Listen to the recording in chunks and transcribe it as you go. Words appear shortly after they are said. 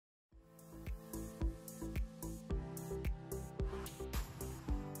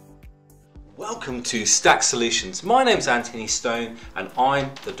Welcome to Stack Solutions. My name's Anthony Stone and I'm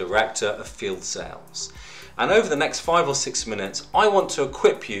the Director of Field Sales. And over the next 5 or 6 minutes, I want to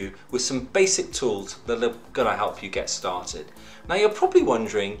equip you with some basic tools that are going to help you get started. Now you're probably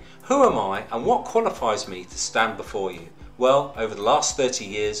wondering, who am I and what qualifies me to stand before you? Well, over the last 30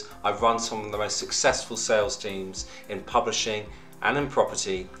 years, I've run some of the most successful sales teams in publishing and in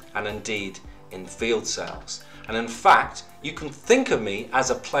property and indeed in field sales. And in fact, you can think of me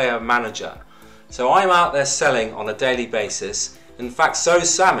as a player manager. So I'm out there selling on a daily basis. In fact, so is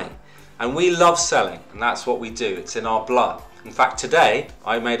Sammy. And we love selling, and that's what we do. It's in our blood. In fact, today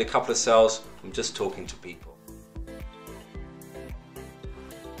I made a couple of sales from just talking to people.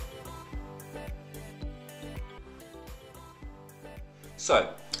 So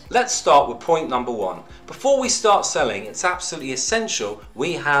let's start with point number 1. Before we start selling, it's absolutely essential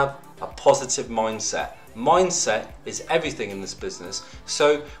we have a positive mindset. Mindset is everything in this business,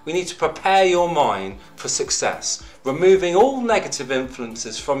 so we need to prepare your mind for success, removing all negative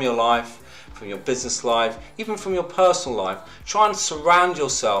influences from your life, from your business life, even from your personal life. Try and surround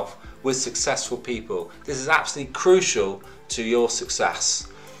yourself with successful people. This is absolutely crucial to your success.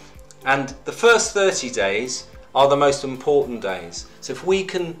 And the first 30 days are the most important days. So if we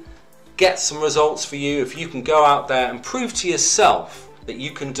can get some results for you, if you can go out there and prove to yourself that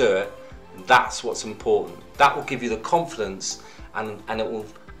you can do it, that's what's important. That will give you the confidence and it will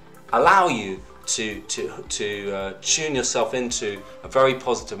allow you to tune yourself into a very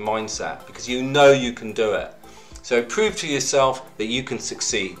positive mindset, because you know you can do it. So prove to yourself that you can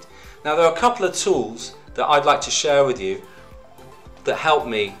succeed. Now there are a couple of tools that I'd like to share with you that helped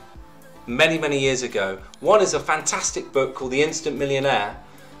me many years ago. One is a fantastic book called The Instant Millionaire,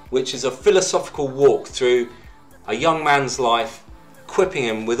 which is a philosophical walk through a young man's life, equipping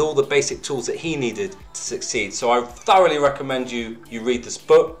him with all the basic tools that he needed to succeed. So I thoroughly recommend you read this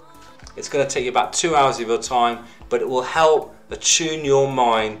book. It's going to take you about 2 hours of your time, but it will help attune your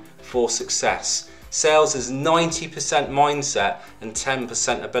mind for success. Sales is 90% mindset and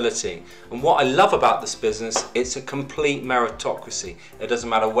 10% ability. And what I love about this business, it's a complete meritocracy. It doesn't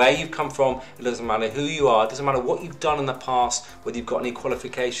matter where you've come from, it doesn't matter who you are, it doesn't matter what you've done in the past, whether you've got any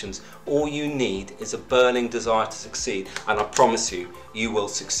qualifications. All you need is a burning desire to succeed, and I promise you, you will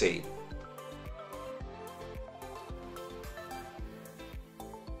succeed.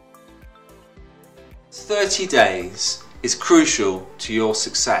 "30 days is crucial to your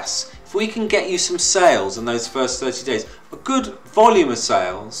success. If we can get you some sales in those first 30 days, a good volume of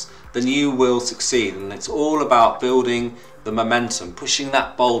sales, then you will succeed. And it's all about building the momentum, pushing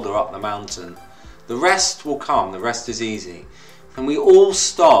that boulder up the mountain. The rest will come, the rest is easy. And we all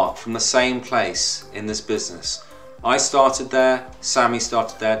start from the same place in this business. I started there, Sammy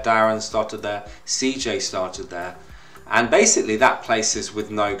started there, Darren started there, CJ started there. And basically that place is with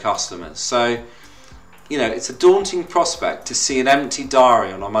no customers. So, you know, it's a daunting prospect to see an empty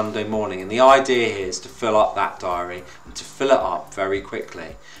diary on a Monday morning, and the idea here is to fill up that diary and to fill it up very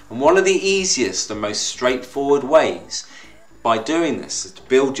quickly. And one of the easiest and most straightforward ways by doing this is to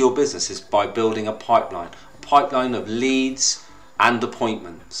build your business is by building a pipeline of leads and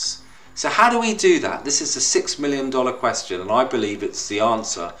appointments. So how do we do that? This is a $6 million question, and I believe it's the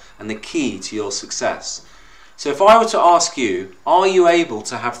answer and the key to your success. So if I were to ask you, are you able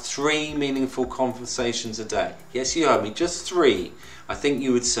to have 3 meaningful conversations a day? Yes, you heard me, just 3. I think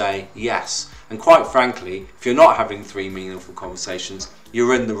you would say yes. And quite frankly, if you're not having 3 meaningful conversations,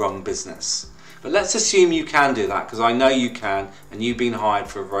 you're in the wrong business. But let's assume you can do that, because I know you can, and you've been hired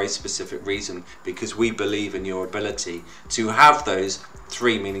for a very specific reason, because we believe in your ability to have those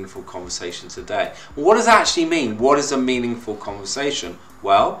 3 meaningful conversations a day. Well, what does that actually mean? What is a meaningful conversation?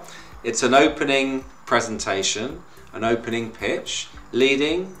 Well, it's an opening presentation, an opening pitch,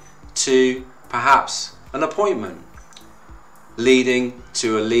 leading to perhaps an appointment, leading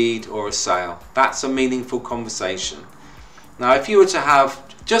to a lead or a sale. That's a meaningful conversation. Now, if you were to have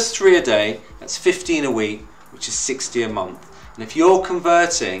just 3 a day, that's 15 a week, which is 60 a month. And if you're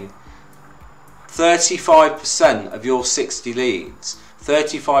converting 35% of your 60 leads,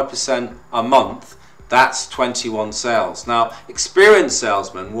 35% a month, that's 21 sales. Now, experienced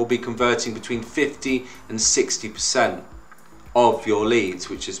salesmen will be converting between 50 and 60% of your leads,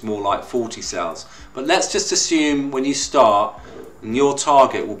 which is more like 40 sales. But let's just assume when you start, your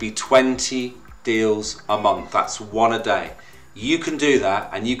target will be 20 deals a month. That's 1 a day. You can do that,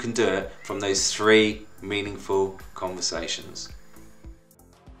 and you can do it from those 3 meaningful conversations.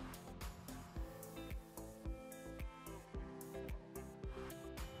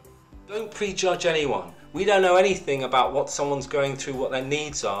 Don't prejudge anyone. We don't know anything about what someone's going through, what their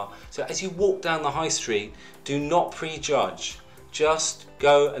needs are. So as you walk down the high street, do not prejudge. Just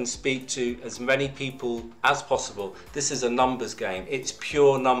go and speak to as many people as possible. This is a numbers game. It's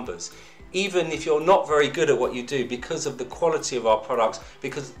pure numbers. Even if you're not very good at what you do, because of the quality of our products,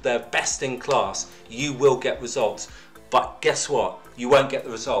 because they're best in class, you will get results. But guess what? You won't get the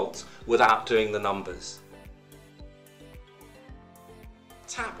results without doing the numbers.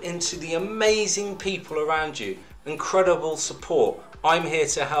 Tap into the amazing people around you. Incredible support. I'm here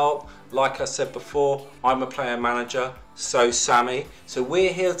to help. Like I said before, I'm a player manager, so Sammy. So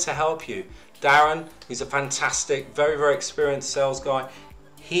we're here to help you. Darren, who's a fantastic, very, very experienced sales guy,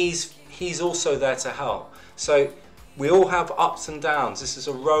 he's also there to help. So we all have ups and downs. This is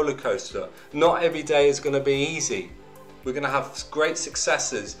a roller coaster. Not every day is going to be easy. We're going to have great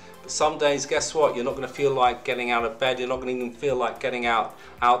successes, but some days, guess what? You're not going to feel like getting out of bed. You're not going to even feel like getting out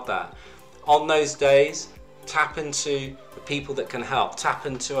there. On those days, tap into the people that can help. Tap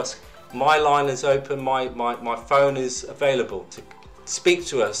into us. My line is open. My phone is available to speak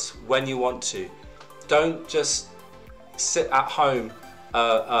to us when you want to. Don't just sit at home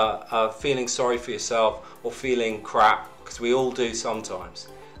feeling sorry for yourself or feeling crap, because we all do sometimes.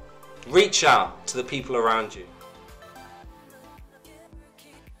 Reach out to the people around you.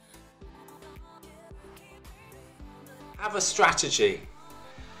 Have a strategy.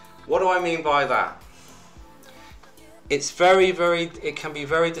 What do I mean by that? It can be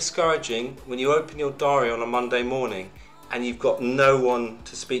very discouraging when you open your diary on a Monday morning and you've got no one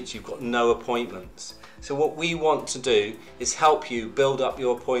to speak to, you've got no appointments. So what we want to do is help you build up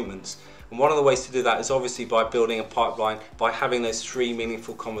your appointments. And one of the ways to do that is obviously by building a pipeline, by having those 3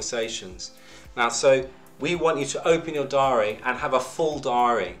 meaningful conversations. Now, so we want you to open your diary and have a full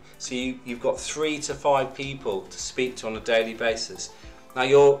diary. So you've got 3 to 5 people to speak to on a daily basis. Now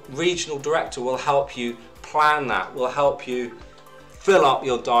your regional director will help you plan that, will help you fill up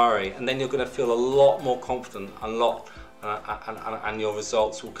your diary, and then you're going to feel a lot more confident and your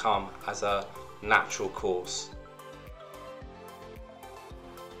results will come as a natural course.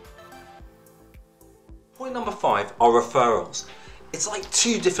 Point number 5 are referrals. It's like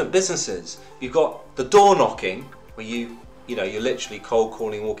 2 different businesses. You've got the door knocking, where you're literally cold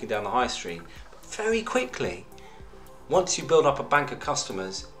calling, walking down the high street. But very quickly, once you build up a bank of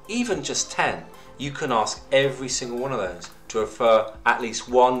customers, even just 10, you can ask every single one of those to refer at least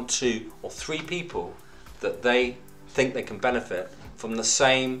 1, 2, or 3 people that they think they can benefit from the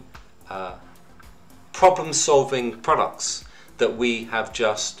same problem-solving products that we have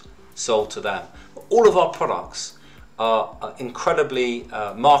just sold to them. All of our products are incredibly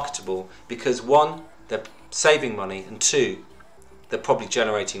marketable because 1, they're saving money, and 2, they're probably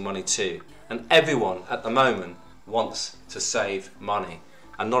generating money too. And everyone at the moment wants to save money.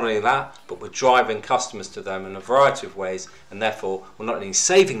 And not only that, but we're driving customers to them in a variety of ways, and therefore we're not only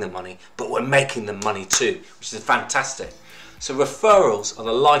saving them money, but we're making them money too, which is fantastic. So referrals are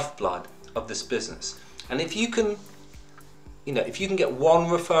the lifeblood of this business. And if you can get 1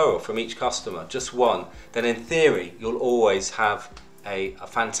 referral from each customer, just 1, then in theory you'll always have a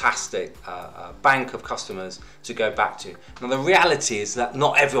fantastic bank of customers to go back to. Now the reality is that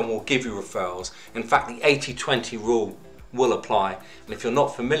not everyone will give you referrals. In fact, the 80-20 rule will apply, and if you're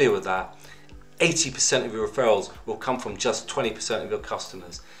not familiar with that, 80% of your referrals will come from just 20% of your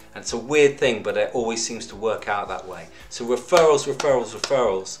customers. And it's a weird thing, but it always seems to work out that way. So referrals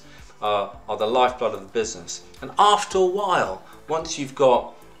are the lifeblood of the business. And after a while, once you've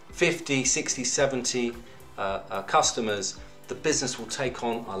got 50, 60, 70 customers, the business will take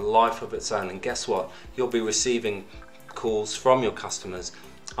on a life of its own. And guess what? You'll be receiving calls from your customers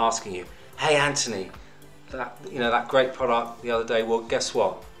asking you, "Hey Anthony, that great product the other day, well guess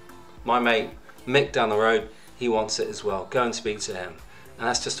what? My mate Mick down the road, he wants it as well. Go and speak to him." And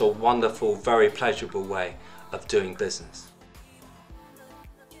that's just a wonderful, very pleasurable way of doing business.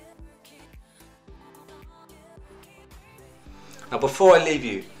 Now before I leave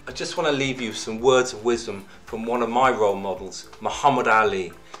you, I just want to leave you some words of wisdom from one of my role models, Muhammad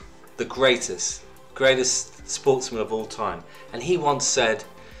Ali, the greatest sportsman of all time. And he once said,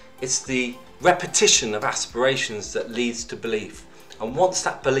 "It's the repetition of aspirations that leads to belief. And once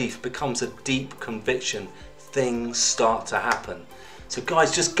that belief becomes a deep conviction, things start to happen." So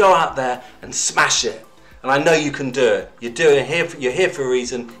guys, just go out there and smash it. And I know you can do it. You're here for a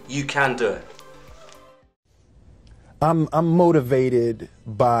reason. You can do it. I'm motivated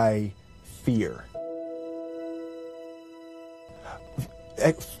by fear.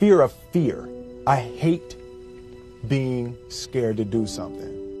 Fear of fear. I hate being scared to do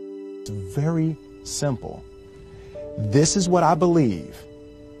something. It's very simple. This is what I believe,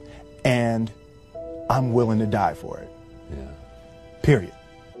 and I'm willing to die for it. Yeah. Period.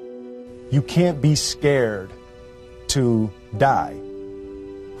 You can't be scared to die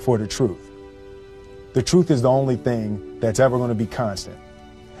for the truth. The truth is the only thing that's ever going to be constant.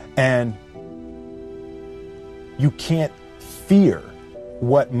 And you can't fear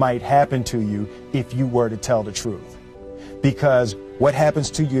what might happen to you if you were to tell the truth. Because what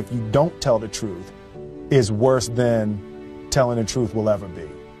happens to you if you don't tell the truth is worse than telling the truth will ever be.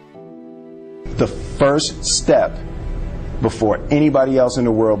 The first step before anybody else in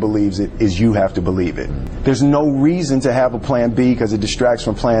the world believes it is you have to believe it. There's no reason to have a plan B because it distracts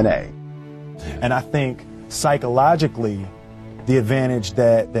from plan A. And I think psychologically, the advantage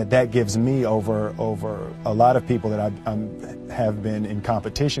that gives me over a lot of people that I have been in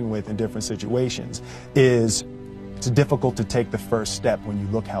competition with in different situations is it's difficult to take the first step when you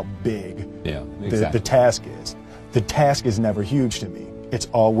look how big the task is. The task is never huge to me. It's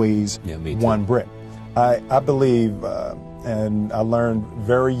always one brick. I believe, and I learned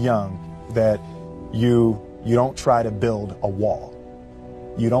very young, that you don't try to build a wall.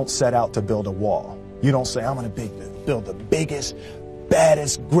 You don't set out to build a wall. You don't say, I'm going to build the biggest,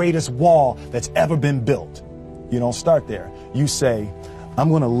 baddest, greatest wall that's ever been built. You don't start there. You say, I'm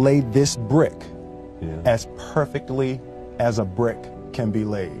going to lay this brick as perfectly as a brick can be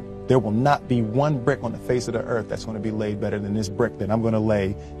laid. There will not be one brick on the face of the earth that's going to be laid better than this brick that I'm going to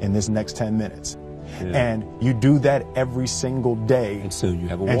lay in this next 10 minutes. And you do that every single day. And soon you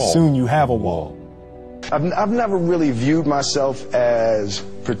have a wall. And soon you have a wall. I've never really viewed myself as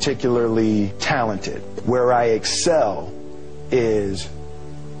particularly talented. Where I excel is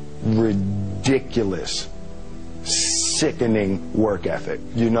ridiculous, sickening work ethic.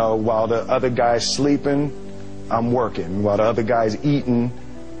 You know, while the other guy's sleeping, I'm working. While the other guy's eating,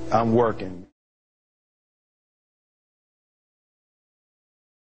 I'm working.